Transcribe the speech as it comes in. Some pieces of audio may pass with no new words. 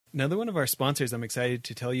Another one of our sponsors I'm excited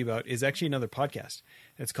to tell you about is actually another podcast.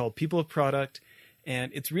 It's called People of Product,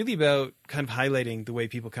 and it's really about kind of highlighting the way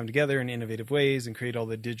people come together in innovative ways and create all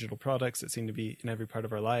the digital products that seem to be in every part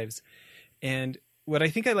of our lives. And what I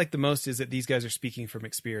think I like the most is that these guys are speaking from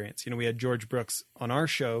experience. We had George Brooks on our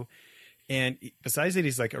show, and besides that,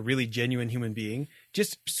 he's like a really genuine human being,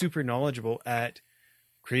 just super knowledgeable at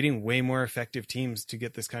creating way more effective teams to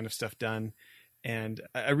get this kind of stuff done. And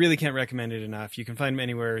I really can't recommend it enough. You can find them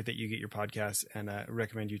anywhere that you get your podcasts, and I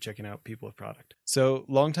recommend you checking out People of Product. So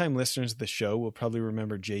longtime listeners of the show will probably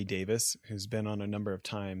remember Jay Davis, who's been on a number of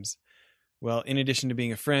times. Well, in addition to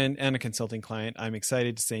being a friend and a consulting client, I'm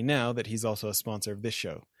excited to say now that he's also a sponsor of this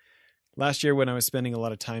show. Last year, when I was spending a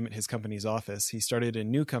lot of time at his company's office, he started a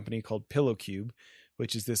new company called PillowCube,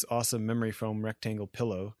 which is this awesome memory foam rectangle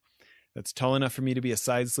pillow that's tall enough for me to be a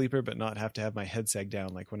side sleeper, but not have to have my head sag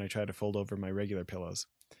down like when I try to fold over my regular pillows.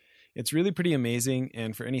 It's really pretty amazing,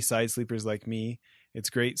 and for any side sleepers like me, it's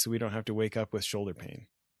great so we don't have to wake up with shoulder pain.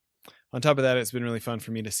 On top of that, it's been really fun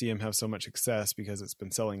for me to see him have so much success because it's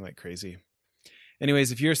been selling like crazy.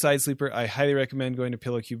 Anyways, if you're a side sleeper, I highly recommend going to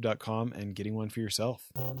pillowcube.com and getting one for yourself.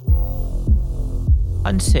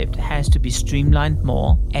 Concept has to be streamlined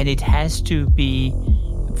more, and it has to be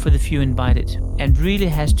for the few invited, and really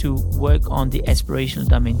has to work on the aspirational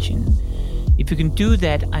dimension. If you can do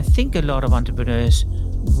that, I think a lot of entrepreneurs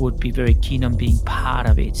would be very keen on being part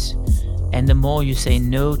of it. And the more you say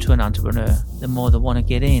no to an entrepreneur, the more they want to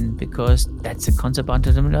get in, because that's the concept of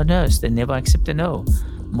entrepreneurs. They never accept a no.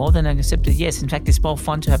 More than accept a yes. In fact, it's more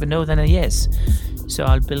fun to have a no than a yes. So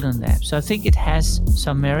I'll build on that. So I think it has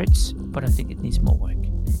some merits, but I think it needs more work.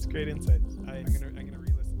 That's great insights. I'm gonna re-listen.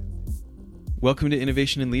 Welcome to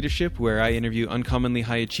Innovation and Leadership, where I interview uncommonly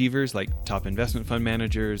high achievers like top investment fund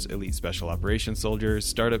managers, elite special operations soldiers,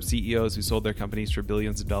 startup CEOs who sold their companies for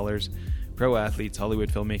billions of dollars, pro athletes,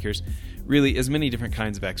 Hollywood filmmakers, really as many different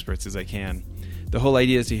kinds of experts as I can. The whole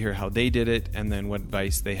idea is to hear how they did it and then what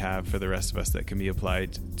advice they have for the rest of us that can be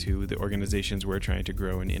applied to the organizations we're trying to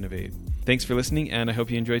grow and innovate. Thanks for listening, and I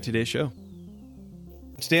hope you enjoyed today's show.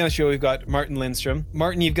 Today on the show, we've got Martin Lindstrom.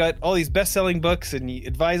 Martin, you've got all these best-selling books and you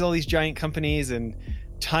advise all these giant companies, and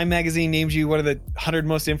Time Magazine names you one of the 100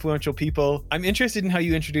 most influential people. I'm interested in how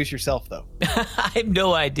you introduce yourself, though. I have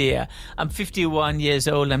no idea. I'm 51 years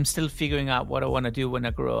old. I'm still figuring out what I want to do when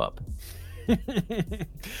I grow up.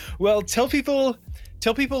 Well, tell people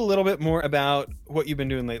a little bit more about what you've been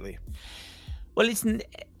doing lately. Well,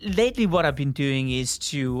 lately what I've been doing is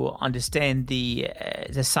to understand the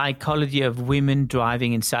psychology of women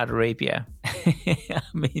driving in Saudi Arabia. I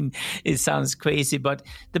mean, it sounds crazy, but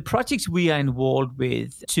the projects we are involved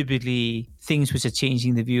with, typically things which are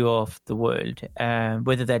changing the view of the world,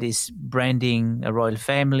 whether that is branding a royal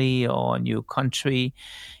family or a new country.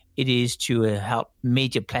 It is to help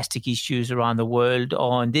major plastic issues around the world,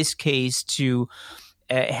 or in this case, to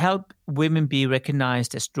help women be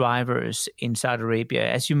recognized as drivers in Saudi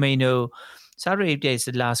Arabia. As you may know, Saudi Arabia is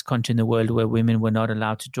the last country in the world where women were not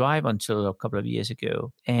allowed to drive until a couple of years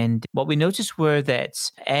ago. And what we noticed were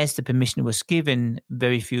that as the permission was given,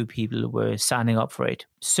 very few people were signing up for it.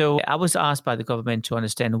 So I was asked by the government to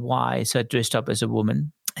understand why. So I dressed up as a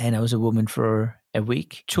woman, and I was a woman for a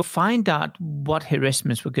week to find out what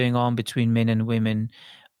harassments were going on between men and women,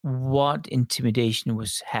 what intimidation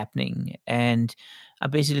was happening. And I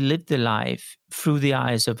basically lived the life through the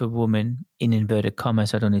eyes of a woman, in inverted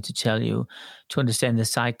commas, I don't need to tell you, to understand the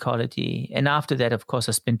psychology. And after that, of course,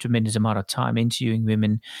 I spent a tremendous amount of time interviewing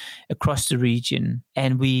women across the region.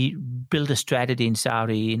 And we built a strategy in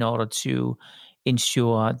Saudi in order to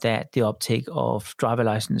ensure that the uptake of driver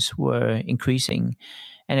license were increasing.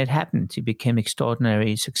 And it happened. It became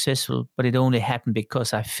extraordinarily successful, but it only happened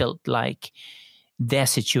because I felt like their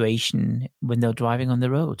situation when they're driving on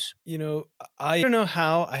the roads. You know, I don't know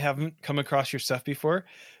how I haven't come across your stuff before,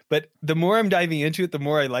 but the more I'm diving into it, the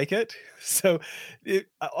more I like it. So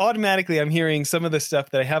automatically I'm hearing some of the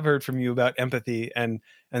stuff that I have heard from you about empathy and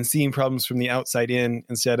seeing problems from the outside in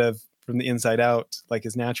instead of from the inside out, like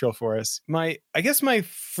is natural for us. Let's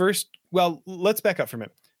back up from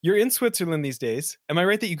it. You're in Switzerland these days. Am I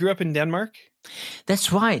right that you grew up in Denmark?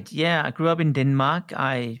 That's right. Yeah, I grew up in Denmark.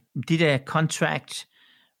 I did a contract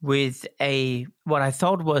with what I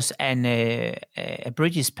thought was a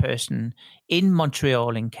British person in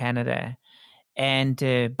Montreal in Canada. And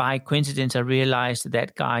by coincidence, I realized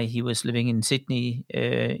that guy, he was living in Sydney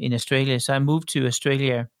in Australia. So I moved to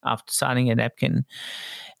Australia after signing a napkin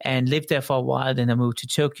and lived there for a while. Then I moved to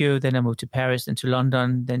Tokyo, then I moved to Paris, then to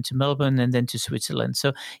London, then to Melbourne, and then to Switzerland.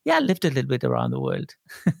 So yeah, I lived a little bit around the world.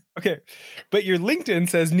 Okay. But your LinkedIn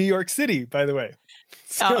says New York City, by the way.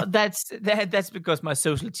 That's because my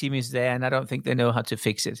social team is there, and I don't think they know how to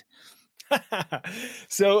fix it.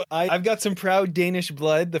 So I've got some proud Danish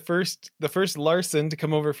blood. The first Larsen to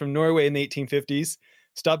come over from Norway in the 1850s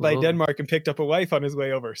stopped by Denmark and picked up a wife on his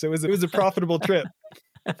way over. So it was a profitable trip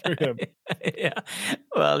for him. Yeah.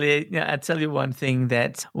 Well, I tell you one thing,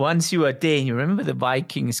 that once you are Dane, you remember the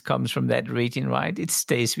Vikings comes from that region, right? It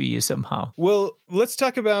stays with you somehow. Well, let's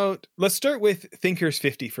start with Thinkers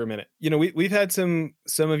 50 for a minute. We've had some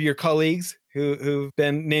of your colleagues who've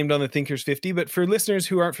been named on the Thinkers 50, but for listeners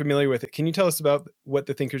who aren't familiar with it, can you tell us about what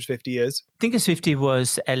the Thinkers 50 is? Thinkers 50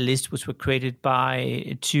 was a list which was created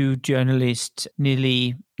by two journalists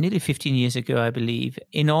nearly 15 years ago, I believe,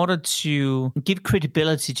 in order to give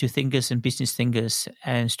credibility to thinkers and business thinkers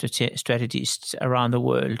and strategists around the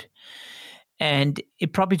world. And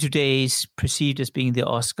it probably today is perceived as being the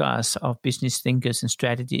Oscars of business thinkers and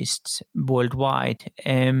strategists worldwide.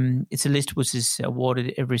 It's a list which is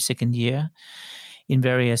awarded every second year in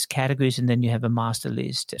various categories, and then you have a master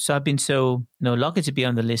list. So I've been so lucky to be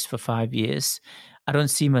on the list for 5 years. I don't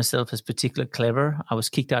see myself as particularly clever. I was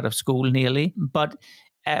kicked out of school nearly, but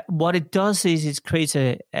what it does is it creates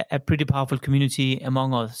a pretty powerful community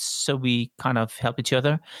among us, so we kind of help each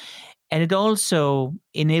other. And it also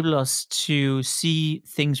enables us to see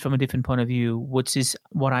things from a different point of view, which is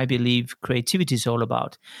what I believe creativity is all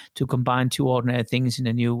about, to combine two ordinary things in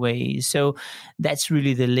a new way. So that's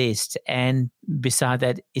really the list. And beside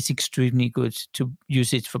that, it's extremely good to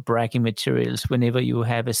use it for bragging materials whenever you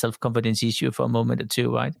have a self-confidence issue for a moment or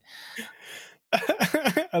two, right?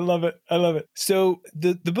 I love it. So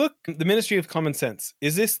the book, The Ministry of Common Sense,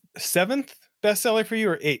 is this 7th bestseller for you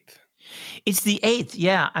or 8th? It's the 8th,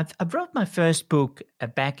 yeah. I wrote my first book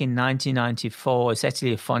back in 1994. It's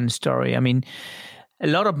actually a fun story. I mean, a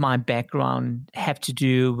lot of my background have to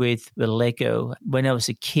do with Lego. When I was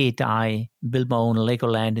a kid, I built my own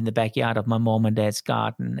Legoland in the backyard of my mom and dad's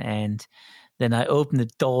garden. And then I opened the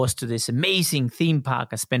doors to this amazing theme park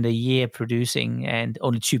I spent a year producing, and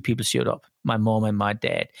only 2 people showed up, my mom and my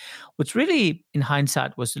dad, which really, in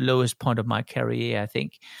hindsight, was the lowest point of my career, I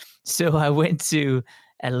think. So I went to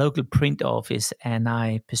a local print office and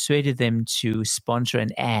I persuaded them to sponsor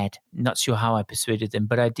an ad. Not sure how I persuaded them,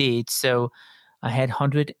 but I did. So I had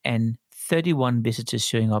 131 visitors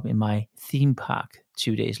showing up in my theme park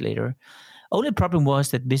 2 days later. Only problem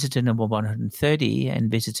was that visitor number 130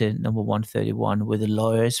 and visitor number 131 were the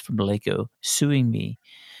lawyers from Lego suing me.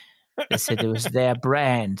 They said it was their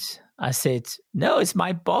brand. I said, no, it's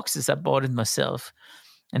my boxes. I bought it myself.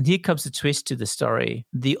 And here comes the twist to the story.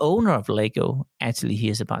 The owner of Lego actually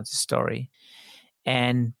hears about the story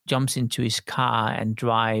and jumps into his car and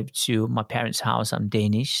drives to my parents' house. I'm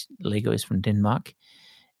Danish. Lego is from Denmark.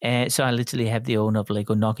 And so I literally have the owner of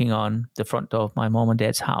Lego knocking on the front door of my mom and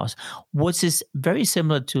dad's house, which is very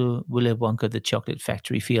similar to Willy Wonka, the chocolate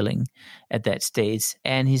factory feeling at that stage.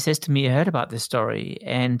 And he says to me, I heard about this story,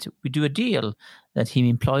 and we do a deal that he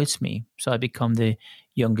employs me. So I become the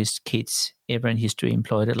youngest kids ever in history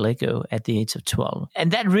employed at Lego at the age of 12. And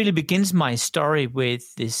that really begins my story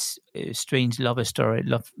with this strange love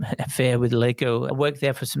affair with Lego. I worked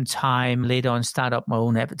there for some time, later on started up my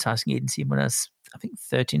own advertising agency when I was, I think,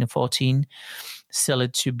 13 or 14, sell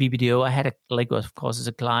it to BBDO. I had a Lego, of course, as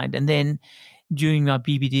a client. And then during my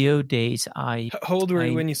BBDO days, How old were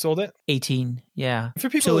you when you sold it? 18, yeah. For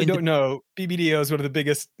people who don't know, BBDO is one of the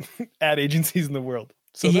biggest ad agencies in the world.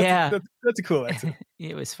 So that's a cool answer.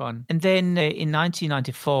 It was fun. And then in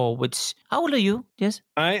 1994, how old are you? Yes?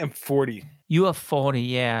 I am 40. You are 40,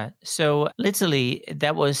 yeah. So literally,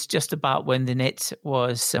 that was just about when the net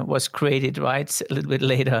was created, right? A little bit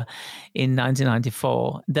later in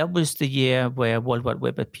 1994. That was the year where World Wide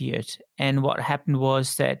Web appeared. And what happened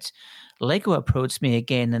was that Lego approached me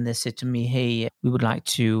again and they said to me, hey, we would like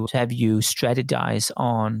to have you strategize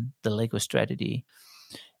on the Lego strategy.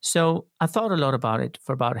 So I thought a lot about it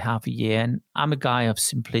for about half a year, and I'm a guy of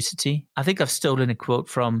simplicity. I think I've stolen a quote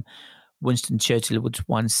from Winston Churchill, which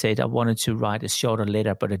once said, I wanted to write a shorter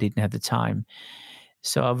letter, but I didn't have the time.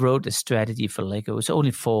 So I wrote a strategy for Lego. It's only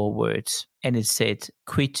 4 words, and it said,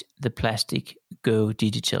 quit the plastic, go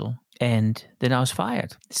digital. And then I was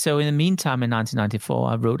fired. So in the meantime, in 1994,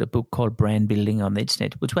 I wrote a book called Brand Building on the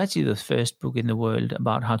Internet, which was actually the first book in the world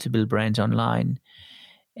about how to build brands online.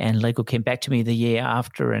 And Lego came back to me the year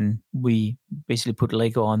after, and we basically put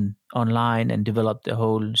Lego online and developed the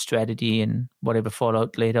whole strategy and whatever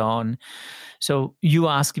followed later on. So you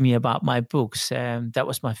asking me about my books, that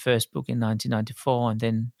was my first book in 1994, and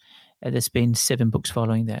then there's been 7 books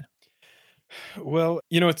following that. Well,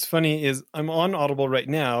 what's funny is I'm on Audible right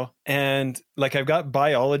now, and I've got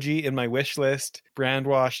biology in my wish list, brand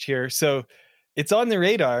washed here. So it's on the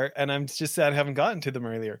radar, and I'm just sad I haven't gotten to them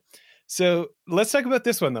earlier. So let's talk about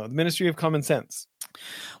this one, though, the Ministry of Common Sense.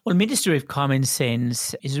 Well, Ministry of Common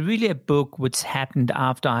Sense is really a book which happened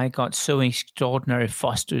after I got so extraordinarily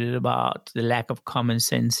frustrated about the lack of common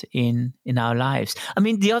sense in our lives. I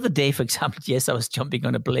mean, the other day, for example, yes, I was jumping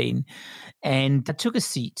on a plane and I took a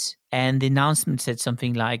seat and the announcement said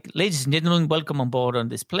something like, "Ladies and gentlemen, welcome on board on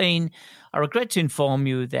this plane. I regret to inform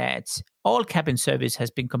you that all cabin service has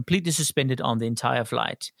been completely suspended on the entire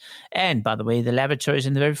flight. And by the way, the lavatories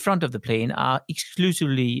in the very front of the plane are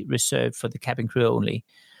exclusively reserved for the cabin crew only."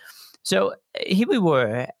 So here we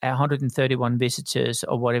were, 131 visitors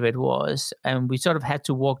or whatever it was, and we sort of had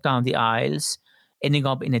to walk down the aisles, ending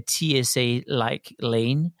up in a TSA-like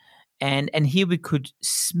lane. And here we could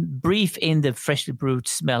breathe in the freshly brewed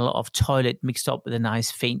smell of toilet mixed up with a nice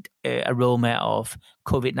faint aroma of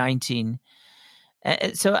COVID-19.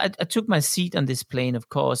 So I took my seat on this plane, of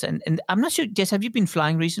course. And I'm not sure, Jess, have you been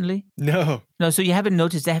flying recently? No. No, so you haven't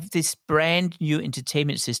noticed they have this brand new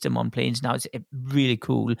entertainment system on planes now. It's really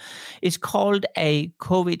cool. It's called a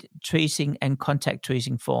COVID tracing and contact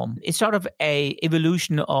tracing form. It's sort of a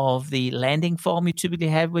evolution of the landing form you typically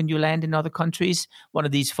have when you land in other countries. One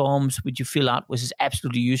of these forms which you fill out, which is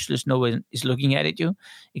absolutely useless. No one is looking at you,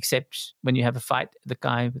 except when you have a fight with the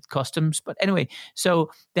guy with customs. But anyway,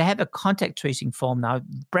 so they have a contact tracing form now,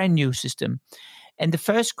 brand new system. And the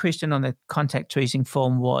first question on the contact tracing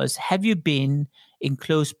form was, have you been in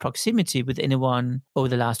close proximity with anyone over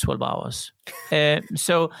the last 12 hours?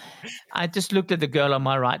 So I just looked at the girl on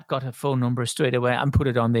my right, got her phone number straight away, and put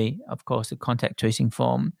it on the contact tracing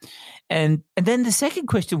form. And then the second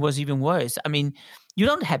question was even worse. I mean, you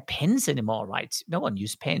don't have pens anymore, right? No one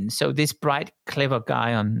used pens. So this bright, clever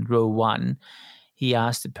guy on row one, he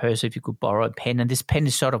asked the person if he could borrow a pen. And this pen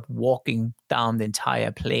is sort of walking down the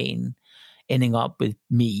entire plane, ending up with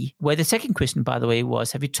me. Where the second question, by the way,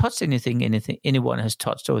 was, have you touched anything anyone has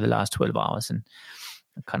touched over the last 12 hours? And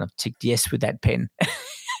I kind of ticked yes with that pen.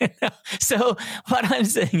 So what I'm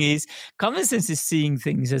saying is common sense is seeing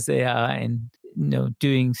things as they are and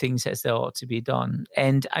doing things as they ought to be done.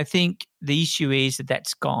 And I think the issue is that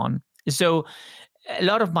that's gone. So a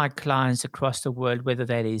lot of my clients across the world, whether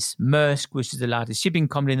that is Maersk, which is the largest shipping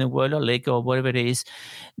company in the world, or Lego, or whatever it is,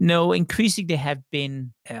 increasingly have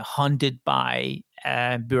been haunted by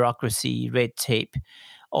bureaucracy, red tape,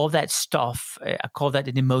 all that stuff. I call that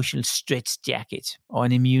an emotional stretch jacket or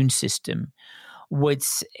an immune system, which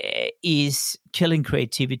is killing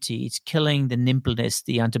creativity. It's killing the nimbleness,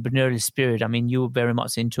 the entrepreneurial spirit. I mean, you're very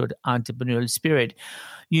much into the entrepreneurial spirit.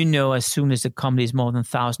 As soon as the company is more than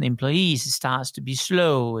 1,000 employees, it starts to be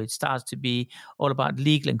slow. It starts to be all about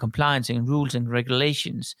legal and compliance and rules and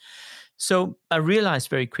regulations. So I realized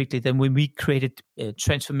very quickly that when we created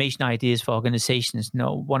transformation ideas for organizations,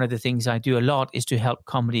 one of the things I do a lot is to help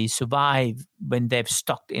companies survive when they've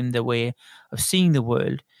stuck in the way of seeing the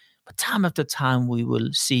world. But time after time, we will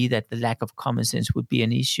see that the lack of common sense would be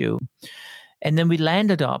an issue. And then we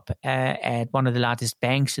landed up at one of the largest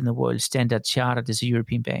banks in the world, Standard Chartered, is a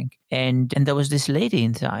European bank. And there was this lady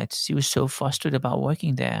inside. She was so frustrated about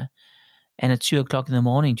working there. And at 2:00 in the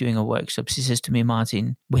morning during a workshop, she says to me,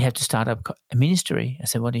 "Martin, we have to start up a ministry." I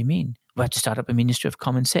said, "What do you mean?" "We have to start up a ministry of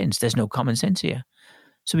common sense. There's no common sense here."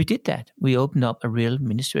 So we did that. We opened up a real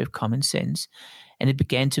ministry of common sense, and it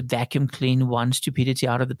began to vacuum clean one stupidity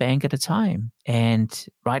out of the bank at a time. And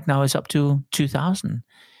right now it's up to 2,000.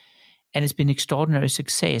 And it's been extraordinary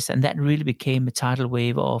success. And that really became a tidal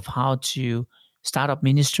wave of how to start up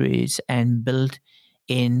ministries and build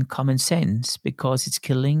in common sense, because it's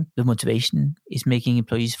killing the motivation. It's making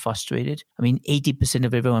employees frustrated. I mean, 80%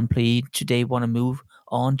 of every employee today want to move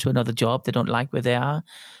on to another job. They don't like where they are.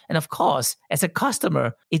 And of course, as a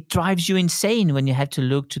customer, it drives you insane when you have to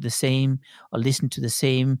look to the same or listen to the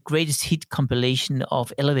same greatest hit compilation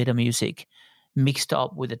of elevator music mixed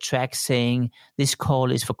up with a track saying this call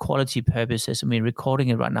is for quality purposes and we're recording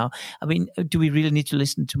it right now. I mean, do we really need to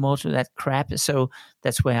listen to more to that crap? So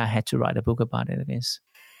that's where I had to write a book about it, I guess.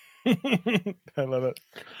 I love it.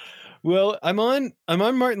 Well, I'm on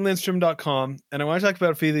martinlindstrom.com, and I want to talk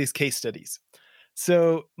about a few of these case studies.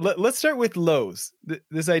 So let's start with Lowe's.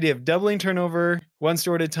 This idea of doubling turnover, one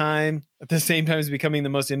store at a time, at the same time as becoming the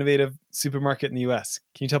most innovative supermarket in the US.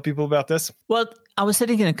 Can you tell people about this? Well, I was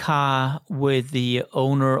sitting in a car with the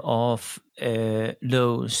owner of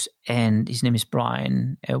Lowe's, and his name is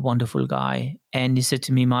Brian, a wonderful guy. And he said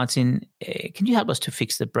to me, "Martin, can you help us to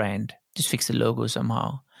fix the brand? Just fix the logo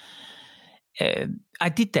somehow." I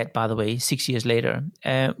did that, by the way, 6 years later.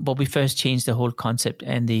 But we first changed the whole concept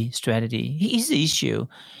and the strategy. Here's the issue.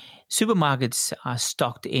 Supermarkets are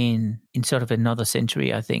stocked in sort of another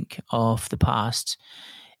century, I think, of the past.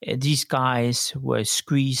 These guys were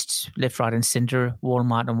squeezed left, right, and center.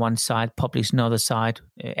 Walmart on one side, Publix on the other side,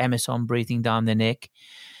 Amazon breathing down their neck.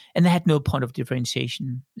 And they had no point of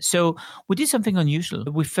differentiation. So we did something unusual.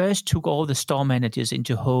 We first took all the store managers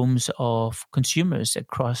into homes of consumers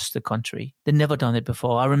across the country. They'd never done it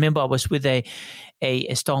before. I remember I was with a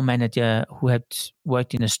store manager who had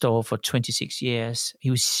worked in a store for 26 years.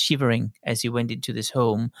 He was shivering as he went into this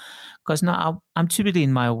home because now I'm typically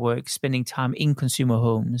in my work spending time in consumer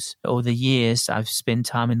homes. Over the years, I've spent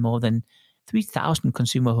time in more than 3,000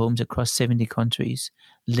 consumer homes across 70 countries,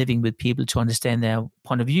 living with people to understand their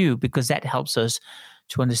point of view, because that helps us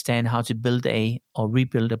to understand how to build or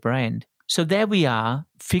rebuild a brand. So there we are,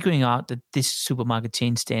 figuring out that this supermarket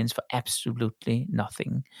chain stands for absolutely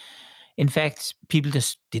nothing. In fact, people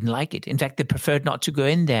just didn't like it. In fact, they preferred not to go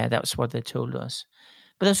in there. That's what they told us.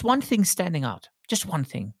 But there's one thing standing out, just one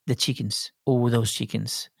thing: the chickens. Oh, those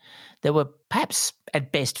chickens. They were perhaps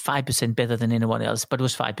at best 5% better than anyone else, but it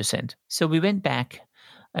was 5%. So we went back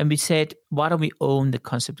and we said, why don't we own the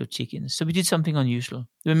concept of chickens? So we did something unusual.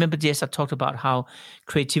 Remember, Jess, I talked about how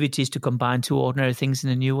creativity is to combine two ordinary things in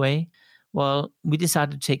a new way. Well, we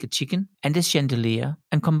decided to take a chicken and a chandelier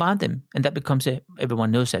and combine them. And that becomes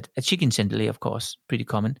everyone knows that, a chicken chandelier, of course, pretty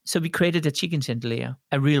common. So we created a chicken chandelier,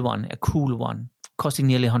 a real one, a cool one, costing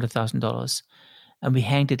nearly $100,000. And we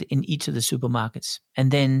hanged it in each of the supermarkets.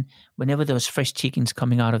 And then whenever there was fresh chickens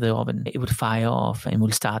coming out of the oven, it would fire off and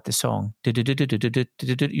we'll start the song. You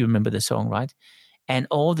remember the song, right? And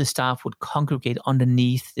all the staff would congregate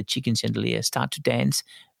underneath the chicken chandelier, start to dance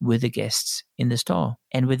with the guests in the store.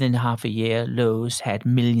 And within half a year, Lowe's had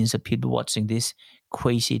millions of people watching this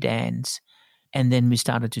crazy dance. And then we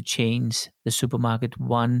started to change the supermarket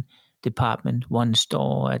one department, one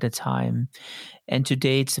store at a time. And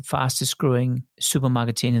today it's the fastest growing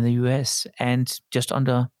supermarket chain in the US and just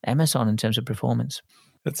under Amazon in terms of performance.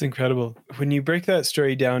 That's incredible. When you break that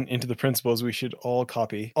story down into the principles we should all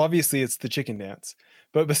copy, obviously it's the chicken dance.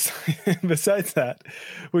 But besides that,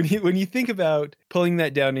 when you think about pulling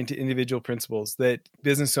that down into individual principles that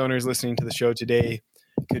business owners listening to the show today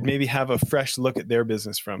could maybe have a fresh look at their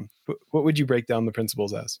business from, what would you break down the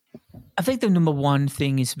principles as? I think the number one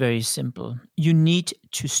thing is very simple. You need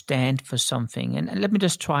to stand for something. And let me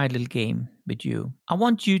just try a little game with you. I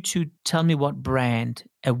want you to tell me what brand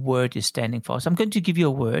a word is standing for. So I'm going to give you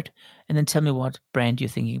a word and then tell me what brand you're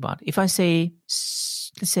thinking about. If I say,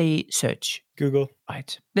 let's say search. Google.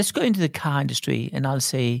 Right. Let's go into the car industry and I'll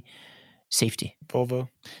say safety. Volvo.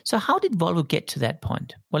 So how did Volvo get to that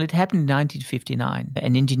point? Well, it happened in 1959.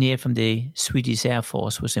 An engineer from the Swedish Air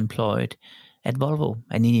Force was employed at Volvo,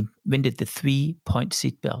 and he invented the 3-point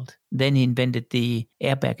seatbelt. Then he invented the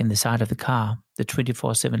airbag in the side of the car, the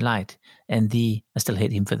 24/7 light, and I still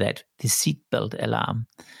hate him for that, the seatbelt alarm.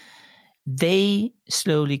 They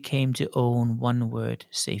slowly came to own one word: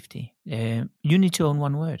 safety. You need to own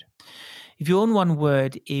one word. If you own one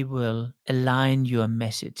word, it will align your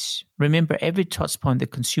message. Remember, every touch point the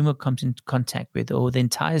consumer comes into contact with, or the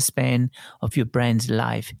entire span of your brand's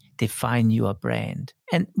life, define your brand.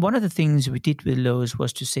 And one of the things we did with Lowe's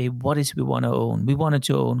was to say, what is we want to own? We wanted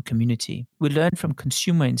to own community. We learned from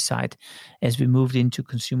consumer insight as we moved into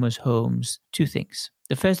consumers' homes, two things.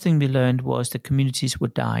 The first thing we learned was that communities were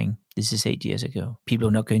dying. This is 8 years ago. People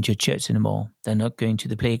are not going to church anymore. They're not going to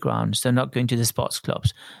the playgrounds. They're not going to the sports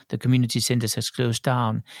clubs. The community centers have closed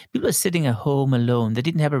down. People are sitting at home alone. They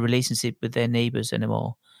didn't have a relationship with their neighbors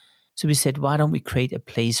anymore. So we said, why don't we create a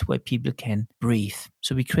place where people can breathe?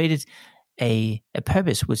 So we created a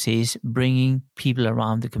purpose, which is bringing people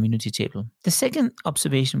around the community table. The second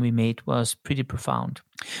observation we made was pretty profound.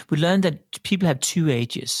 We learned that people have two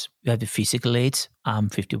ages. We have the physical age, I'm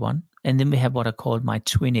 51, and then we have what I call my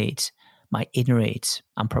twin age, my inner age,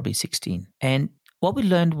 I'm probably 16. And what we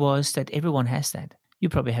learned was that everyone has that. You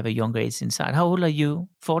probably have a younger age inside. How old are you?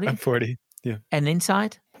 40? I'm 40, yeah. And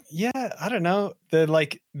inside? Yeah, I don't know. The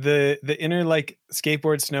inner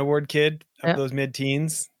skateboard, snowboard kid of those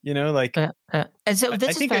mid-teens, And so this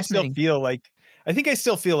I think I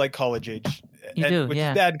still feel like college age. You do, which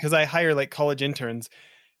yeah. is bad because I hire college interns,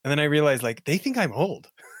 and then I realize they think I'm old.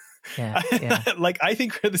 Yeah. I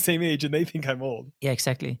think we're the same age, and they think I'm old. Yeah,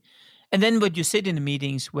 exactly. And then when you sit in the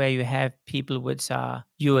meetings where you have people which are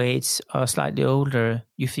your age or slightly older,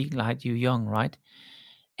 you feel like you're young, right?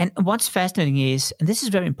 And what's fascinating is, and this is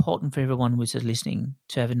very important for everyone who is listening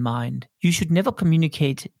to have in mind, you should never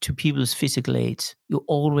communicate to people's physical age. You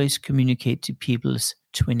always communicate to people's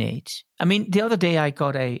twin age. I mean, the other day I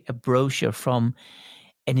got a brochure from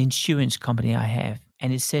an insurance company I have,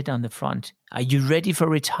 and it said on the front, "Are you ready for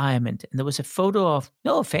retirement?" And there was a photo of,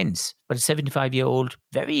 no offense, but a 75-year-old,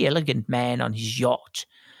 very elegant man on his yacht.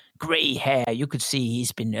 Gray hair. You could see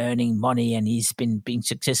he's been earning money and he's been being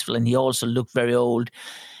successful, and he also looked very old.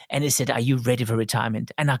 And it said, "Are you ready for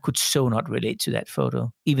retirement?" And I could so not relate to that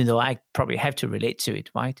photo, even though I probably have to relate to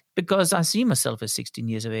it, right? Because I see myself as 16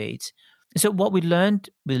 years of age. So what we learned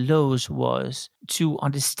with Lowe's was to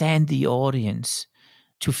understand the audience,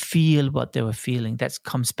 to feel what they were feeling. That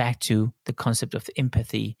comes back to the concept of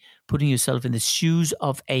empathy, putting yourself in the shoes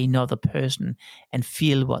of another person and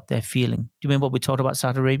feel what they're feeling. Do you remember what we talked about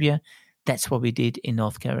Saudi Arabia? That's what we did in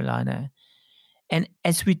North Carolina. And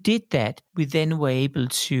as we did that, we then were able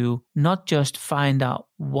to not just find out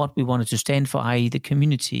what we wanted to stand for, i.e. the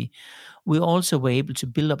community, we also were able to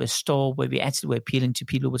build up a store where we actually were appealing to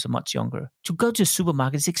people who were much younger. To go to a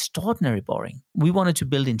supermarket is extraordinarily boring. We wanted to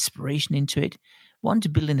build inspiration into it, wanted to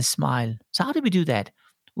build in a smile. So how did we do that?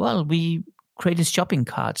 Well, we created shopping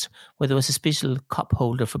carts where there was a special cup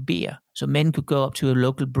holder for beer. So men could go up to a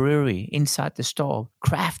local brewery inside the store,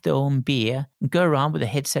 craft their own beer, and go around with a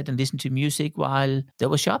headset and listen to music while they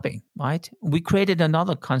were shopping, right? We created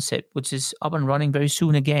another concept, which is up and running very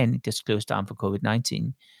soon again. It just closed down for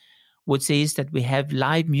COVID-19. Which is that we have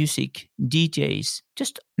live music DJs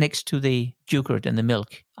just next to the yogurt and the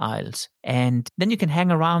milk aisles. And then you can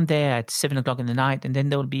hang around there at 7 o'clock in the night, and then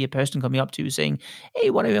there will be a person coming up to you saying, "Hey,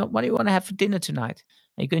 what do you want to have for dinner tonight?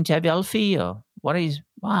 Are you going to have healthy, or what is,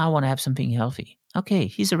 well, I want to have something healthy. Okay,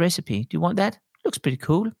 here's a recipe. Do you want that? Looks pretty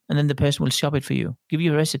cool." And then the person will shop it for you, give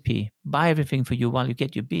you a recipe, buy everything for you while you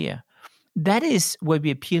get your beer. That is where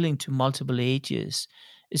we're appealing to multiple ages.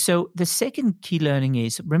 So the second key learning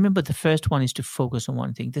is, remember, the first one is to focus on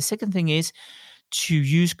one thing. The second thing is to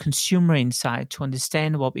use consumer insight to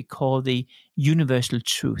understand what we call the universal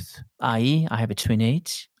truth, i.e. I have a twin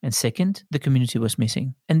age. And second, the community was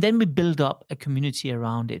missing. And then we build up a community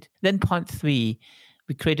around it. Then point 3,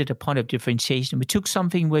 we created a point of differentiation. We took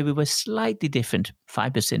something where we were slightly different,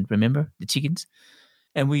 5%, remember, the chickens?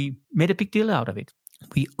 And we made a big deal out of it.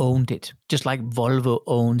 We owned it, just like Volvo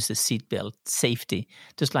owns the seatbelt safety,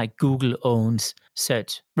 just like Google owns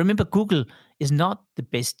search. Remember, Google is not the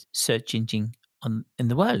best search engine in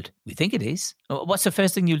the world. We think it is. What's the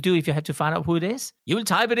first thing you'll do if you have to find out who it is? You will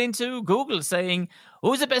type it into Google saying,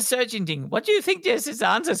 "Who's the best search engine? What do you think Jess's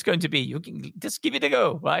answer is going to be?" You can just give it a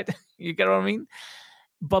go, right? You get what I mean?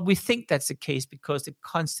 But we think that's the case because they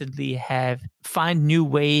constantly find new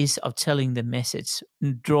ways of telling the message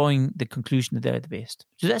and drawing the conclusion that they're the best.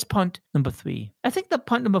 So that's point number 3. I think that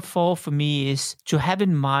point number 4 for me is to have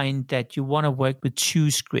in mind that you want to work with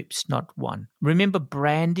 2 scripts, not one. Remember,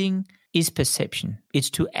 branding is perception.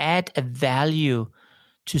 It's to add a value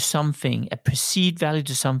to something, a perceived value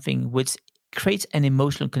to something which creates an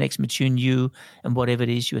emotional connection between you and whatever it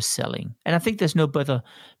is you're selling. And I think there's no better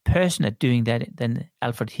person at doing that than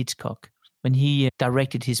Alfred Hitchcock. When he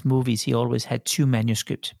directed his movies, he always had 2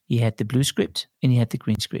 manuscripts. He had the blue script and he had the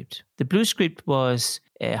green script. The blue script was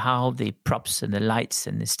how the props and the lights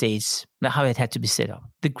and the stage, how it had to be set up.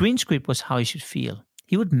 The green script was how you should feel.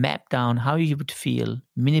 He would map down how you would feel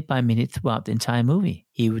minute by minute throughout the entire movie.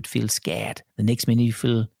 He would feel scared. The next minute you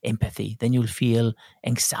feel empathy. Then you'll feel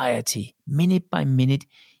anxiety. Minute by minute,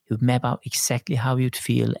 he would map out exactly how you'd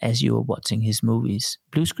feel as you were watching his movies.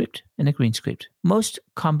 Blue script and a green script. Most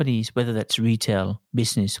companies, whether that's retail,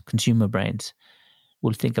 business, consumer brands,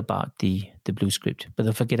 will think about the blue script, but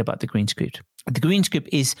they'll forget about the green script. The green script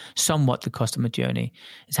is somewhat the customer journey.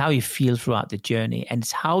 It's how you feel throughout the journey, and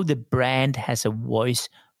it's how the brand has a voice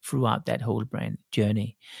throughout that whole brand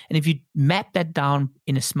journey. And if you map that down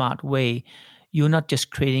in a smart way, you're not just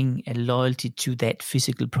creating a loyalty to that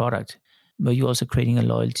physical product, but you're also creating a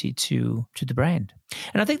loyalty to the brand.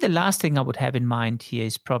 And I think the last thing I would have in mind here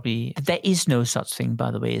is probably, there is no such thing, by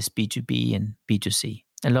the way, as B2B and B2C.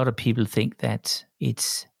 A lot of people think that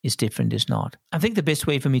it's different. It's not. I think the best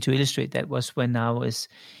way for me to illustrate that was when I was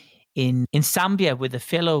in Zambia with a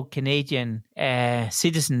fellow Canadian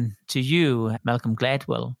citizen to you, Malcolm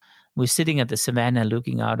Gladwell. We're sitting at the savannah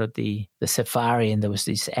looking out at the safari, and there was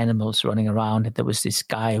these animals running around, and there was this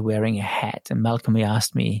guy wearing a hat. And Malcolm, he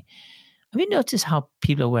asked me, "Have you noticed how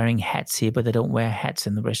people are wearing hats here, but they don't wear hats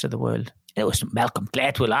in the rest of the world?" It was Malcolm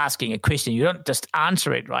Gladwell asking a question. You don't just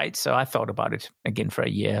answer it, right? So I thought about it again for a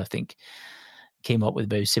year, I think. Came up with a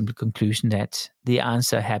very simple conclusion that the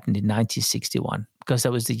answer happened in 1961, because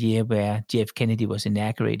that was the year where JF Kennedy was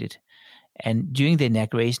inaugurated. And during the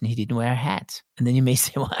inauguration, he didn't wear a hat. And then you may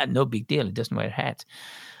say, well, no big deal, he doesn't wear a hat.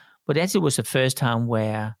 But actually, it was the first time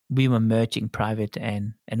where we were merging private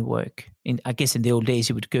and work. I guess in the old days,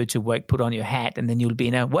 you would go to work, put on your hat, and then you'll be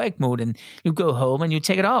in a work mode, and you go home and you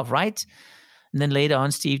take it off, right? And then later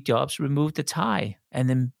on, Steve Jobs removed the tie. And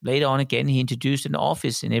then later on again, he introduced an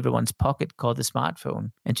office in everyone's pocket called the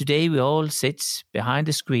smartphone. And today we all sit behind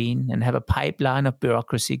a screen and have a pipeline of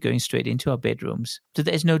bureaucracy going straight into our bedrooms. So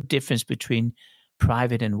there's no difference between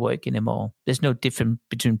private and work anymore. There's no difference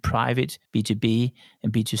between private, B2B,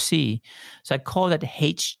 and B2C. So I call that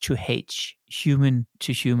H to H, human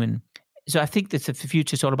to human. So I think that the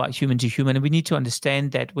future is all about human to human. And we need to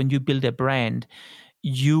understand that when you build a brand,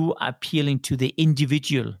 you are appealing to the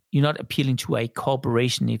individual. You're not appealing to a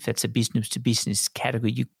corporation if that's a business-to-business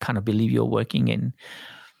category you kind of believe you're working in.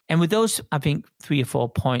 And with those, I think, 3 or 4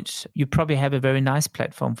 points, you probably have a very nice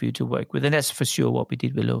platform for you to work with. And that's for sure what we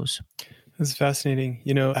did with Lowe's. That's fascinating.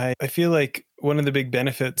 I feel like one of the big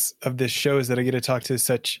benefits of this show is that I get to talk to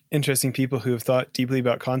such interesting people who have thought deeply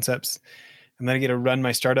about concepts. And then I get to run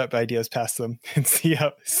my startup ideas past them and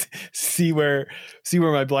see where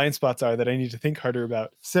my blind spots are that I need to think harder about.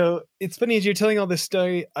 So it's funny, as you're telling all this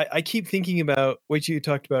story, I keep thinking about what you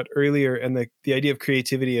talked about earlier and the idea of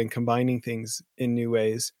creativity and combining things in new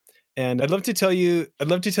ways. And I'd love to tell you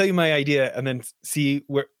my idea and then see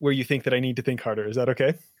where you think that I need to think harder. Is that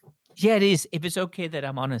okay? Yeah, it is. If it's okay that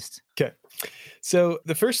I'm honest. Okay. So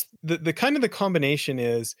the kind of the combination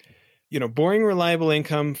is, boring, reliable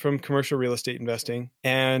income from commercial real estate investing,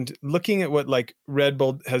 and looking at what like Red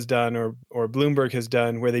Bull has done or Bloomberg has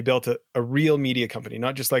done, where they built a real media company,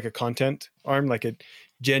 not just like a content arm, like a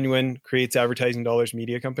genuine creates advertising dollars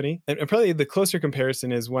media company. And probably the closer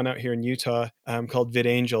comparison is one out here in Utah called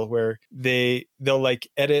VidAngel, where they'll like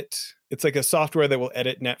edit. It's like a software that will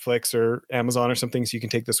edit Netflix or Amazon or something, so you can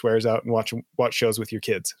take the swears out and watch shows with your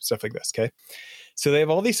kids, stuff like this. Okay. So they have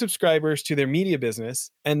all these subscribers to their media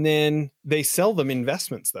business, and then they sell them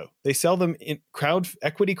investments, though. They sell them in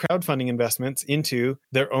equity crowdfunding investments into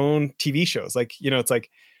their own TV shows. Like, it's like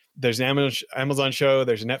there's an Amazon show,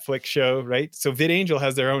 there's a Netflix show, right? So VidAngel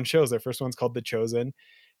has their own shows. Their first one's called The Chosen.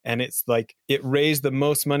 And it's like it raised the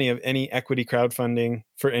most money of any equity crowdfunding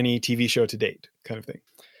for any TV show to date, kind of thing.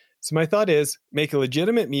 So my thought is make a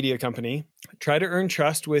legitimate media company, try to earn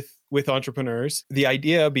trust with entrepreneurs. The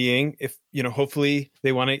idea being, if, hopefully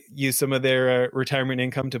they want to use some of their retirement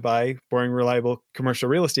income to buy boring, reliable commercial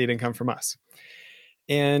real estate income from us.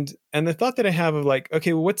 And the thought that I have of like,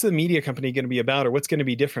 okay, well, what's the media company going to be about, or what's going to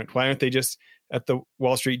be different? Why aren't they just at the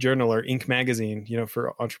Wall Street Journal or Inc. magazine,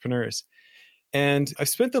 for entrepreneurs? And I've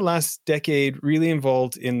spent the last decade really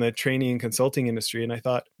involved in the training and consulting industry. And I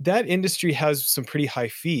thought that industry has some pretty high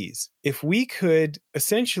fees. If we could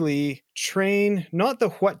essentially train, not the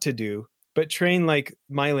what to do, but train like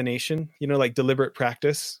myelination, like deliberate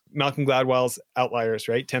practice, Malcolm Gladwell's Outliers,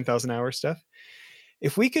 right? 10,000 hour stuff.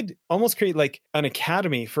 If we could almost create like an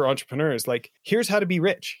academy for entrepreneurs, like here's how to be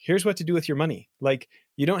rich. Here's what to do with your money. Like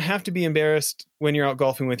you don't have to be embarrassed when you're out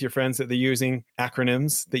golfing with your friends that they're using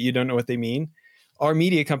acronyms that you don't know what they mean. Our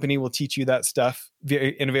media company will teach you that stuff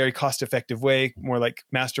in a very cost-effective way, more like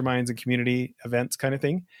masterminds and community events kind of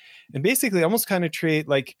thing. And basically almost kind of create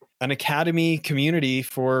like an academy community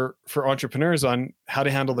for entrepreneurs on how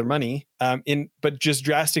to handle their money, but just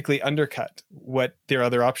drastically undercut what their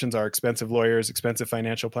other options are, expensive lawyers, expensive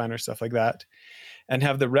financial planners, stuff like that, and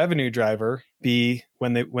have the revenue driver be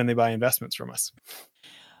when they buy investments from us.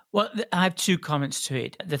 Well, I have 2 comments to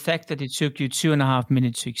it. The fact that it took you 2.5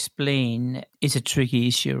 minutes to explain is a tricky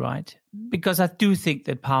issue, right? Because I do think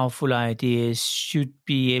that powerful ideas should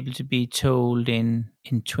be able to be told in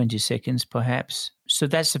 20 seconds, perhaps. So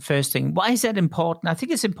that's the first thing. Why is that important? I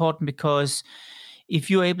think it's important because if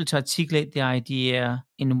you're able to articulate the idea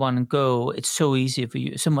in one go, it's so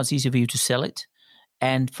much easier for you to sell it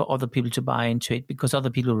and for other people to buy into it because other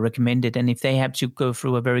people recommend it. And if they have to go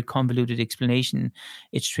through a very convoluted explanation,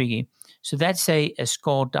 it's tricky. So that's a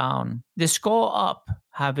score down. The score up,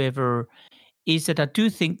 however, is that I do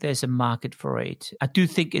think there's a market for it. I do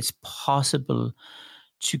think it's possible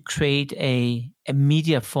to create a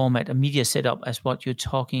media format, a media setup as what you're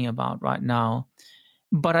talking about right now.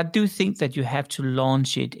 But I do think that you have to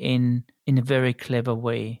launch it in a very clever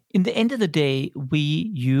way. In the end of the day,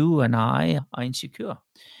 you and I are insecure.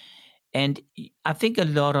 And I think a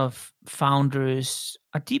lot of founders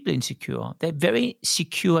are deeply insecure. They're very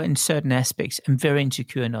secure in certain aspects and very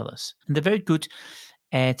insecure in others. And they're very good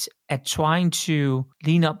at trying to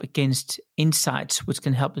lean up against insights which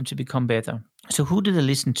can help them to become better. So who do they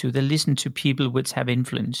listen to? They listen to people which have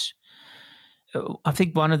influence. I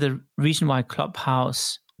think one of the reasons why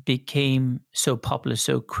Clubhouse became so popular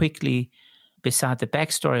so quickly, beside the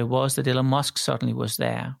backstory, was that Elon Musk suddenly was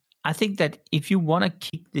there. I think that if you want to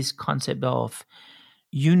kick this concept off,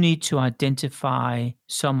 you need to identify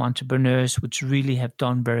some entrepreneurs which really have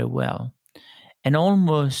done very well and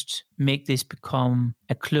almost make this become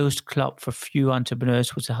a closed club for few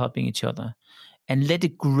entrepreneurs which are helping each other and let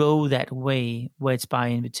it grow that way where it's by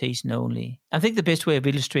invitation only. I think the best way of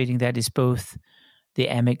illustrating that is both the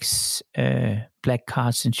Amex Black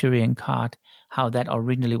Card, Centurion card, how that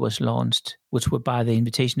originally was launched, which were by the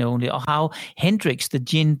invitation only, or how Hendrix, the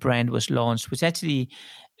gin brand, was launched, which actually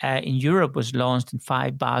in Europe was launched in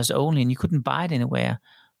 5 bars only, and you couldn't buy it anywhere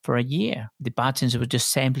for a year. The bartenders were just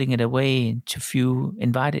sampling it away to few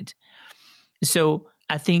invited. So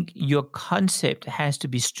I think your concept has to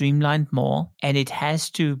be streamlined more, and it has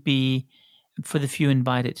to be for the few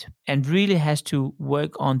invited, and really has to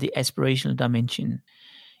work on the aspirational dimension.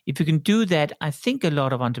 If you can do that, I think a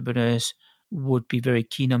lot of entrepreneurs would be very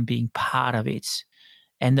keen on being part of it.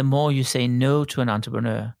 And the more you say no to an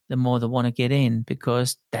entrepreneur, the more they want to get in,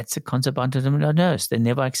 because that's the concept of entrepreneurs. They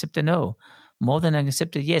never accept a no, more than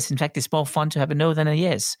accept a yes. In fact, it's more fun to have a no than a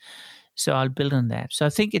yes. So I'll build on that. So I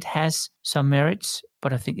think it has some merits,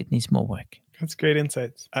 but I think it needs more work. That's great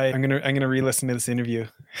insights. I'm gonna re-listen to this interview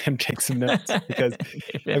and take some notes because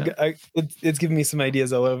it's given me some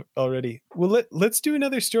ideas already. Well, let's do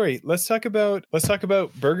another story. Let's talk about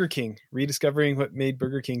Burger King, rediscovering what made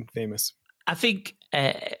Burger King famous. I think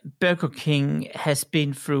Burger King has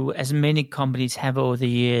been through, as many companies have over the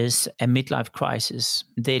years, a midlife crisis.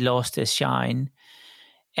 They lost their shine.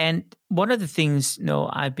 And one of the things,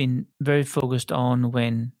 I've been very focused on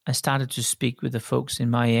when I started to speak with the folks in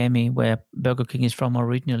Miami, where Burger King is from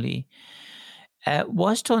originally,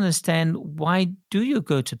 was to understand, why do you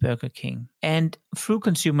go to Burger King? And through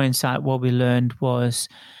Consumer Insight, what we learned was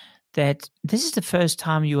that this is the first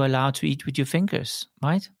time you're allowed to eat with your fingers,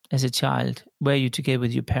 right? As a child, where you're together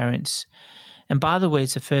with your parents. And by the way,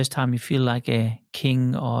 it's the first time you feel like a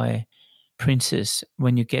king or a princess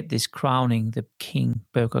when you get this crowning, the King,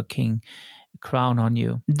 Burger King crown on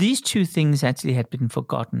you. These two things actually had been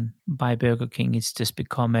forgotten by Burger King. It's just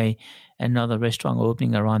become another restaurant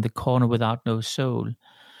opening around the corner without no soul.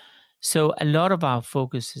 So a lot of our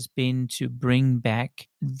focus has been to bring back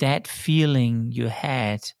that feeling you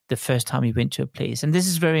had the first time you went to a place. And this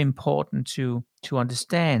is very important to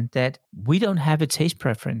understand, that we don't have a taste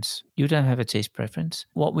preference. You don't have a taste preference.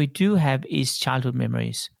 What we do have is childhood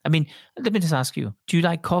memories. I mean, let me just ask you, do you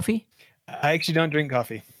like coffee? I actually don't drink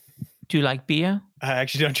coffee. Do you like beer? I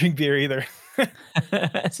actually don't drink beer either.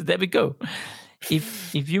 So there we go. If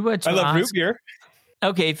you were to I love root beer.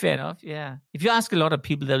 Okay, fair enough. Yeah. If you ask a lot of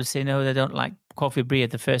people, they'll say no, they don't like coffee or beer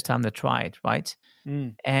the first time they try it, right?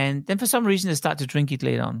 And then for some reason, they start to drink it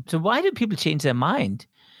later on. So why do people change their mind?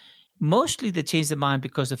 Mostly they change their mind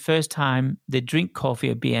because the first time they drink coffee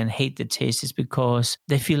or beer and hate the taste is because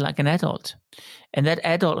they feel like an adult. And that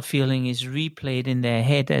adult feeling is replayed in their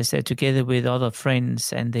head as they're together with other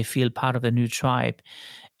friends and they feel part of a new tribe.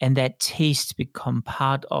 And that taste become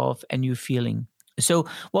part of a new feeling. So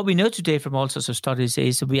what we know today from all sorts of studies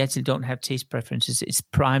is that we actually don't have taste preferences. It's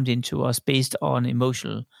primed into us based on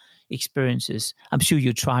emotional experiences. I'm sure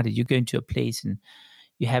you tried it. You go into a place and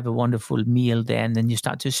you have a wonderful meal there, and then you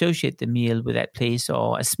start to associate the meal with that place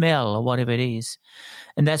or a smell or whatever it is.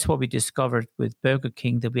 And that's what we discovered with Burger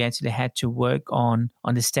King, that we actually had to work on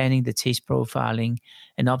understanding the taste profiling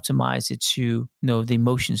and optimize it to the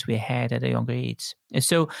emotions we had at a younger age. And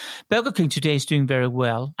so Burger King today is doing very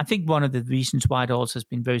well. I think one of the reasons why it also has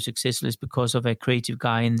been very successful is because of a creative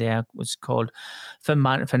guy in there, what's called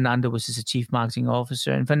Fernando, was his chief marketing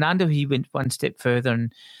officer. And Fernando, he went one step further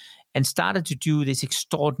and started to do this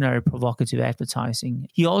extraordinary provocative advertising.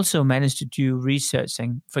 He also managed to do research,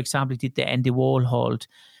 and for example, he did the Andy Warhol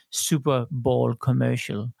Super Bowl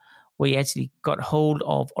commercial, where he actually got hold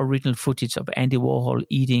of original footage of Andy Warhol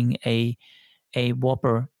eating a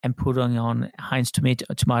Whopper and putting on Heinz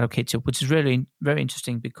tomato ketchup, which is really very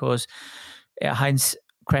interesting because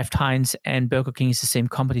Kraft Heinz and Burger King is the same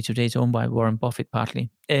company today. It's owned by Warren Buffett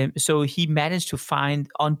partly. So he managed to find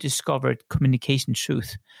undiscovered communication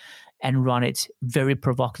truth and run it very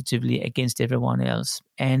provocatively against everyone else.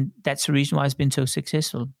 And that's the reason why it's been so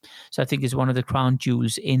successful. So I think it's one of the crown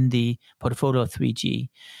jewels in the portfolio of 3G.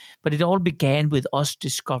 But it all began with us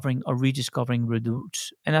discovering or rediscovering the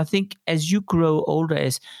roots. And I think as you grow older,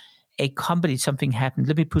 as a company, something happened.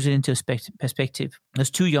 Let me put it into perspective. There's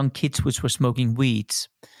 2 young kids which were smoking weeds.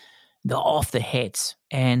 They're off their heads,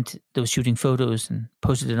 and they were shooting photos and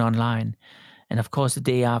posted it online. And of course, the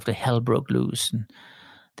day after, hell broke loose. And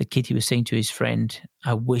the kid, he was saying to his friend,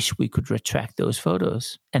 I wish we could retract those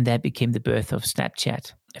photos. And that became the birth of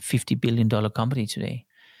Snapchat, a $50 billion company today.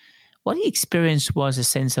 what he experienced was a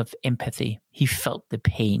sense of empathy. He felt the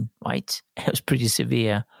pain, right? It was pretty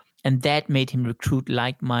severe. And that made him recruit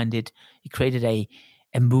like-minded. He created a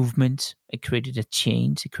movement. It created a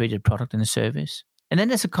change. It created a product and a service. And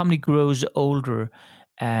then as the company grows older,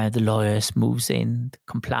 the lawyers moves in, the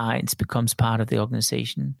compliance becomes part of the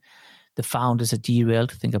organization. The founders are derailed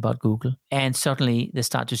to think about Google. And suddenly they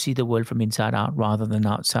start to see the world from inside out rather than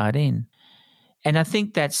outside in. And I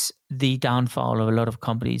think that's the downfall of a lot of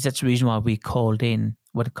companies. That's the reason why we called in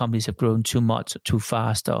when companies have grown too much or too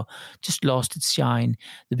fast or just lost its shine,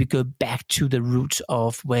 that we go back to the roots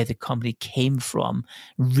of where the company came from,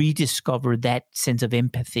 rediscover that sense of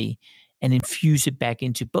empathy and infuse it back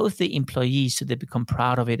into both the employees so they become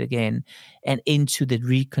proud of it again and into the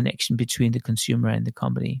reconnection between the consumer and the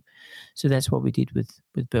company. So that's what we did with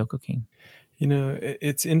Burger King. You know,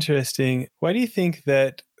 it's interesting. Why do you think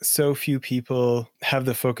that so few people have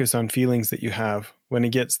the focus on feelings that you have when it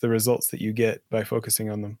gets the results that you get by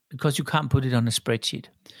focusing on them? Because you can't put it on a spreadsheet.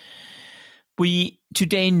 We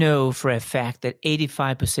today know for a fact that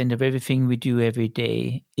 85% of everything we do every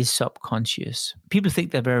day is subconscious. People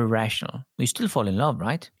think they're very rational. You still fall in love,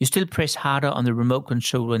 right? You still press harder on the remote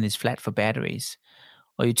control when it's flat for batteries,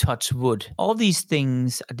 or you touch wood. All these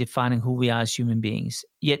things are defining who we are as human beings.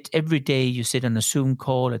 Yet every day you sit on a Zoom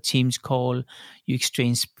call, a Teams call, you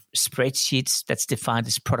exchange spreadsheets. That's defined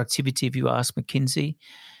as productivity if you ask McKinsey.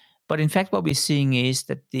 But in fact, what we're seeing is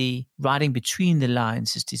that the writing between the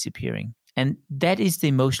lines is disappearing. And that is the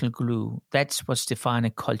emotional glue. That's what's defined a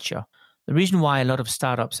culture. The reason why a lot of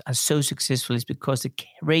startups are so successful is because they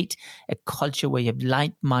create a culture where you have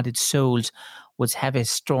like-minded souls which have a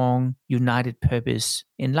strong, united purpose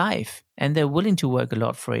in life. And they're willing to work a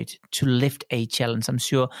lot for it, to lift a challenge. I'm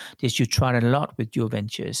sure that you tried a lot with your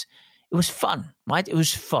ventures. It was fun, right? It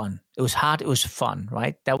was fun. It was hard. It was fun,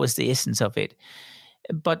 right? That was the essence of it.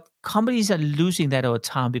 But companies are losing that over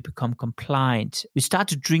time. We become compliant. We start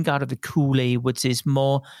to drink out of the Kool-Aid, which is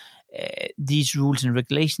more these rules and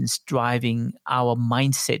regulations driving our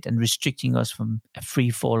mindset and restricting us from a free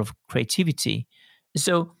fall of creativity.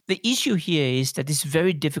 So the issue here is that it's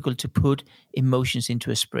very difficult to put emotions into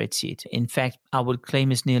a spreadsheet. In fact, I would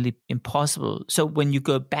claim it's nearly impossible. So when you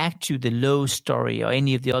go back to the Lowe story or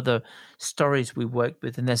any of the other stories we worked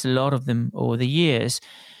with, and there's a lot of them over the years,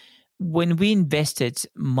 when we invested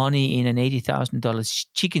money in an $80,000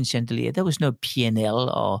 chicken chandelier, there was no P&L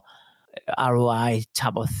or ROI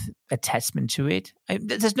type of attachment to it.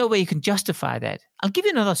 There's no way you can justify that. I'll give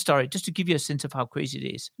you another story just to give you a sense of how crazy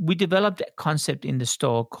it is. We developed a concept in the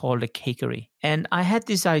store called a cakery. And I had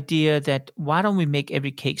this idea that why don't we make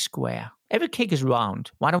every cake square? Every cake is round.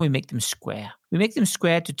 Why don't we make them square? We make them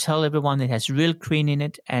square to tell everyone it has real cream in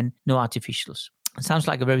it and no artificials. It sounds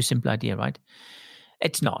like a very simple idea, right?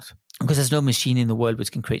 It's not. Because there's no machine in the world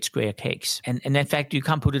which can create square cakes. And in fact, you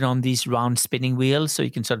can't put it on these round spinning wheels so you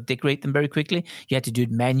can sort of decorate them very quickly. You have to do it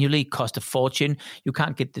manually. It costs a fortune. You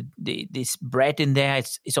can't get this bread in there.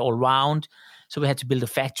 It's all round. So we had to build a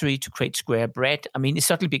factory to create square bread. I mean, it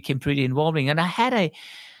suddenly became pretty involving. And I had a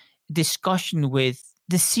discussion with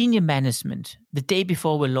the senior management the day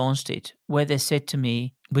before we launched it, where they said to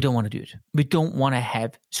me, we don't want to do it. We don't want to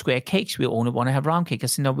have square cakes. We only want to have round cakes. I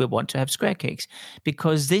said, no, we want to have square cakes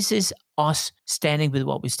because this is us standing with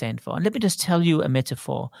what we stand for. And let me just tell you a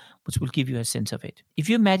metaphor which will give you a sense of it. If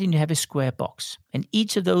you imagine you have a square box and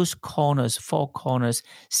each of those corners, 4 corners,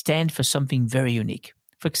 stand for something very unique.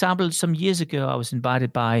 For example, some years ago, I was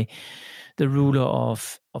invited by the ruler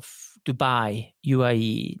of Dubai,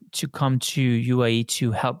 UAE, to come to UAE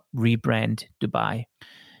to help rebrand Dubai.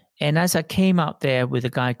 And as I came out there with a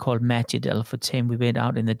guy called Majid Al Futtaim, we went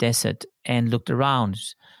out in the desert and looked around.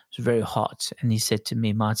 It was very hot. And he said to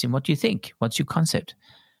me, Martin, what do you think? What's your concept?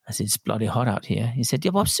 I said, it's bloody hot out here. He said,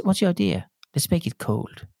 yeah, what's your idea? Let's make it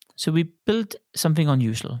cold. So we built something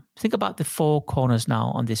unusual. Think about the 4 corners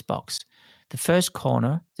now on this box. The first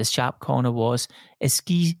corner, the sharp corner, was a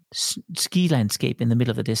ski landscape in the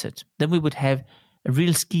middle of the desert. Then we would have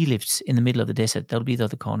real ski lifts in the middle of the desert. That'll be the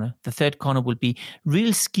other corner. The third corner will be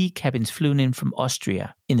real ski cabins flown in from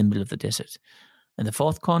Austria in the middle of the desert. And the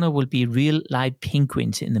fourth corner will be real live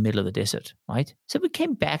penguins in the middle of the desert, right? So we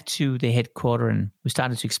came back to the headquarters and we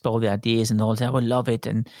started to explore the ideas and all that. I would love it.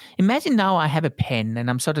 And imagine now I have a pen and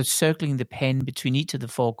I'm sort of circling the pen between each of the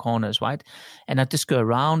 4 corners, right? And I just go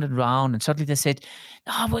around and round. And suddenly they said,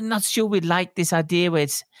 no, we're not sure we like this idea where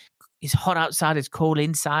it's hot outside, it's cold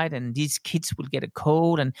inside, and these kids will get a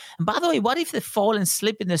cold. And by the way, what if they fall and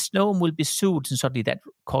slip in the snow and will be sued? And suddenly that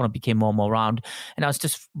corner became more and more round. And I was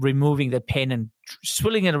just removing the pen and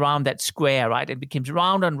swirling it around that square, right? It becomes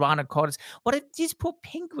round and round corners. What if these poor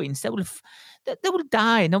penguins, they will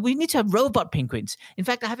die? Now we need to have robot penguins. In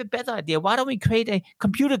fact, I have a better idea. Why don't we create a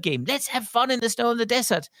computer game? Let's have fun in the snow in the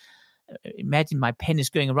desert. Imagine my pen is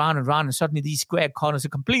going around and round, and suddenly these square corners are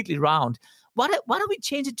completely round. Why don't we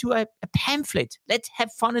change it to a pamphlet? Let's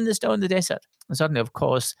have fun in the snow in the desert. And suddenly, of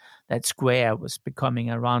course, that square was becoming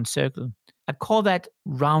a round circle. I call that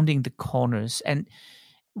rounding the corners. And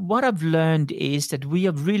what I've learned is that we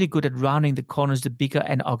are really good at rounding the corners the bigger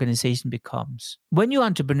an organization becomes. When you're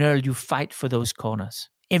entrepreneurial, you fight for those corners.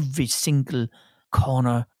 Every single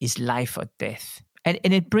corner is life or death. And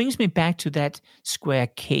it brings me back to that square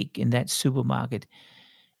cake in that supermarket.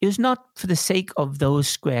 It was not for the sake of those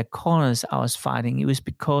square corners I was fighting. It was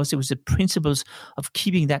because it was the principles of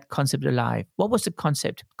keeping that concept alive. What was the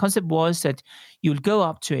concept? The concept was that you'll go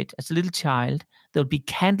up to it as a little child. There'll be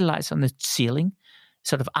candlelights on the ceiling,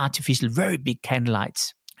 sort of artificial, very big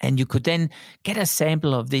candlelights. And you could then get a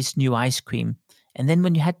sample of this new ice cream. And then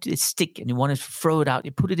when you had a stick and you wanted to throw it out,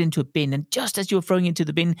 you put it into a bin. And just as you're throwing it into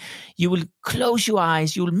the bin, you will close your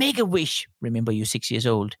eyes. You will make a wish. Remember, you're 6 years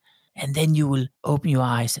old. And then you will open your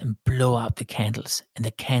eyes and blow out the candles. And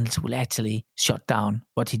the candles will actually shut down.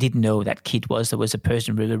 What he didn't know, that kid, was there was a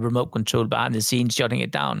person with a remote control behind the scenes shutting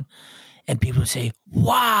it down. And people say,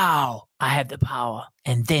 wow, I have the power.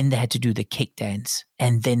 And then they had to do the cake dance.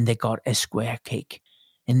 And then they got a square cake.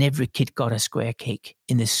 And every kid got a square cake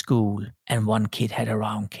in the school. And one kid had a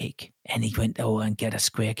round cake. And he went over and get a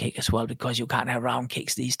square cake as well, because you can't have round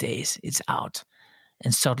cakes these days. It's out.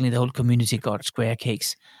 And suddenly the whole community got square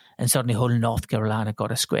cakes. And suddenly whole North Carolina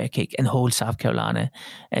got a square cake, and whole South Carolina,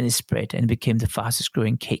 and it spread and became the fastest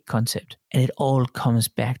growing cake concept. And it all comes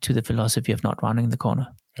back to the philosophy of not rounding the corner.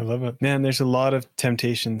 I love it. Man, there's a lot of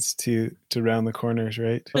temptations to round the corners,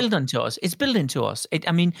 right? Built into us. It's built into us.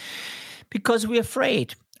 Because we're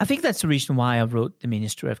afraid. I think that's the reason why I wrote The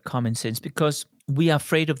Ministry of Common Sense, because we are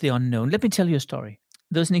afraid of the unknown. Let me tell you a story.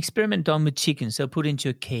 There was an experiment done with chickens. They were put into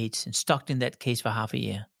a cage and stuck in that cage for half a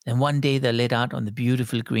year. And one day they let out on the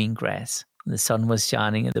beautiful green grass. The sun was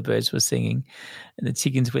shining and the birds were singing. And the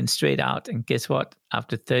chickens went straight out. And guess what?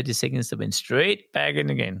 After 30 seconds, they went straight back in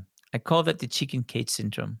again. I call that the chicken cage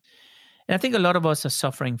syndrome. And I think a lot of us are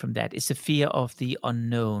suffering from that. It's the fear of the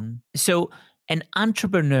unknown. So an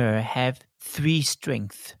entrepreneur have 3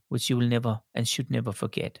 strengths, which you will never and should never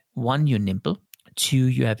forget. 1, you're nimble. 2,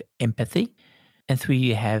 you have empathy. And 3,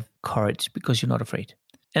 you have courage, because you're not afraid.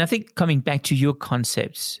 And I think coming back to your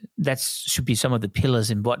concepts, that should be some of the pillars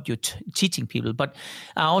in what you're teaching people. But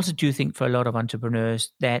I also do think for a lot of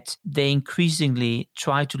entrepreneurs that they increasingly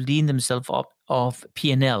try to lean themselves up of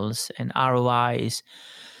P&Ls and ROIs.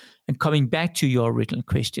 And coming back to your original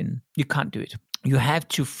question, you can't do it. You have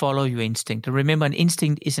to follow your instinct. And remember, an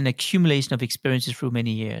instinct is an accumulation of experiences through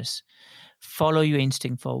many years. Follow your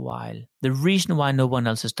instinct for a while. The reason why no one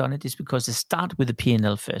else has done it is because they start with the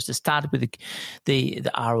P&L first. They start with the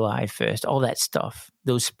ROI first, all that stuff,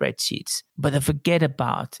 those spreadsheets. But they forget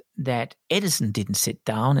about that Edison didn't sit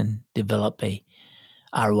down and develop a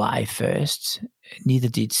ROI first. Neither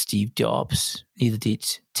did Steve Jobs. Neither did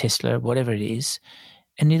Tesla, whatever it is.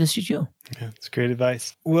 And neither should you. Yeah, it's great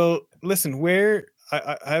advice. Well, listen, I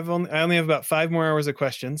only have about 5 more hours of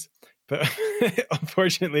questions. But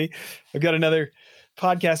unfortunately, I've got another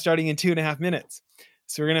podcast starting in 2.5 minutes.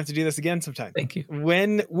 So we're going to have to do this again sometime. Thank you.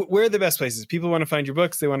 Where are the best places? People want to find your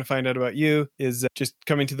books. They want to find out about you. Is just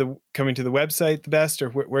coming to the website the best, or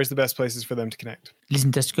where's the best places for them to connect?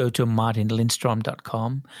 Listen, just go to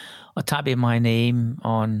martinlindstrom.com or type in my name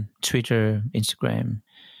on Twitter, Instagram,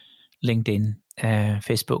 LinkedIn,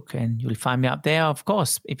 Facebook, and you'll find me up there. Of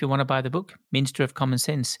course, if you want to buy the book, Ministry of Common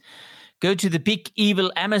Sense, go to the big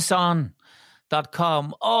evil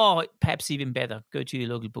Amazon.com, or perhaps even better, go to your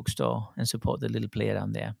local bookstore and support the little player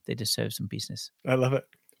down there. They deserve some business. I love it.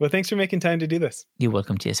 Well, thanks for making time to do this. You're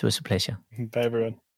welcome, Jess. It was a pleasure. Bye, everyone.